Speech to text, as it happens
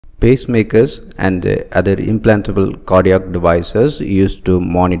Pacemakers and other implantable cardiac devices used to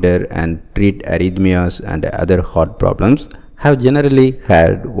monitor and treat arrhythmias and other heart problems have generally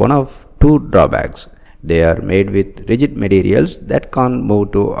had one of two drawbacks. They are made with rigid materials that can't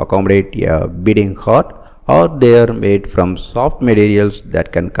move to accommodate a beating heart, or they are made from soft materials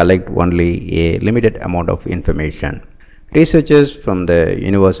that can collect only a limited amount of information. Researchers from the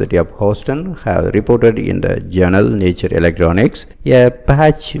University of Houston have reported in the journal Nature Electronics a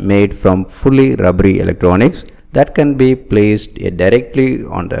patch made from fully rubbery electronics that can be placed directly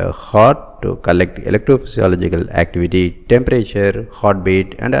on the heart to collect electrophysiological activity, temperature,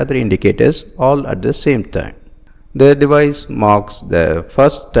 heartbeat, and other indicators all at the same time. The device marks the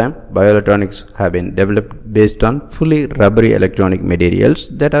first time bioelectronics have been developed based on fully rubbery electronic materials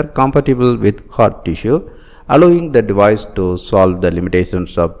that are compatible with heart tissue, allowing the device to solve the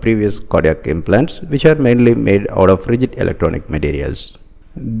limitations of previous cardiac implants, which are mainly made out of rigid electronic materials.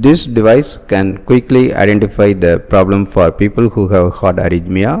 This device can quickly identify the problem for people who have heart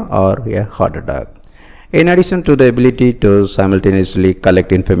arrhythmia or a heart attack. In addition to the ability to simultaneously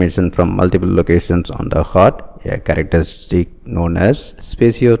collect information from multiple locations on the heart, a characteristic known as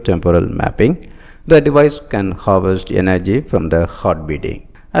spatiotemporal mapping, the device can harvest energy from the heart beating,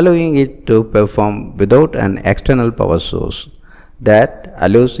 allowing it to perform without an external power source. That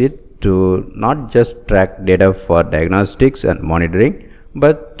allows it to not just track data for diagnostics and monitoring,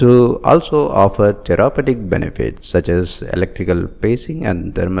 but to also offer therapeutic benefits such as electrical pacing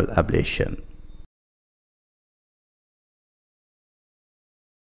and thermal ablation.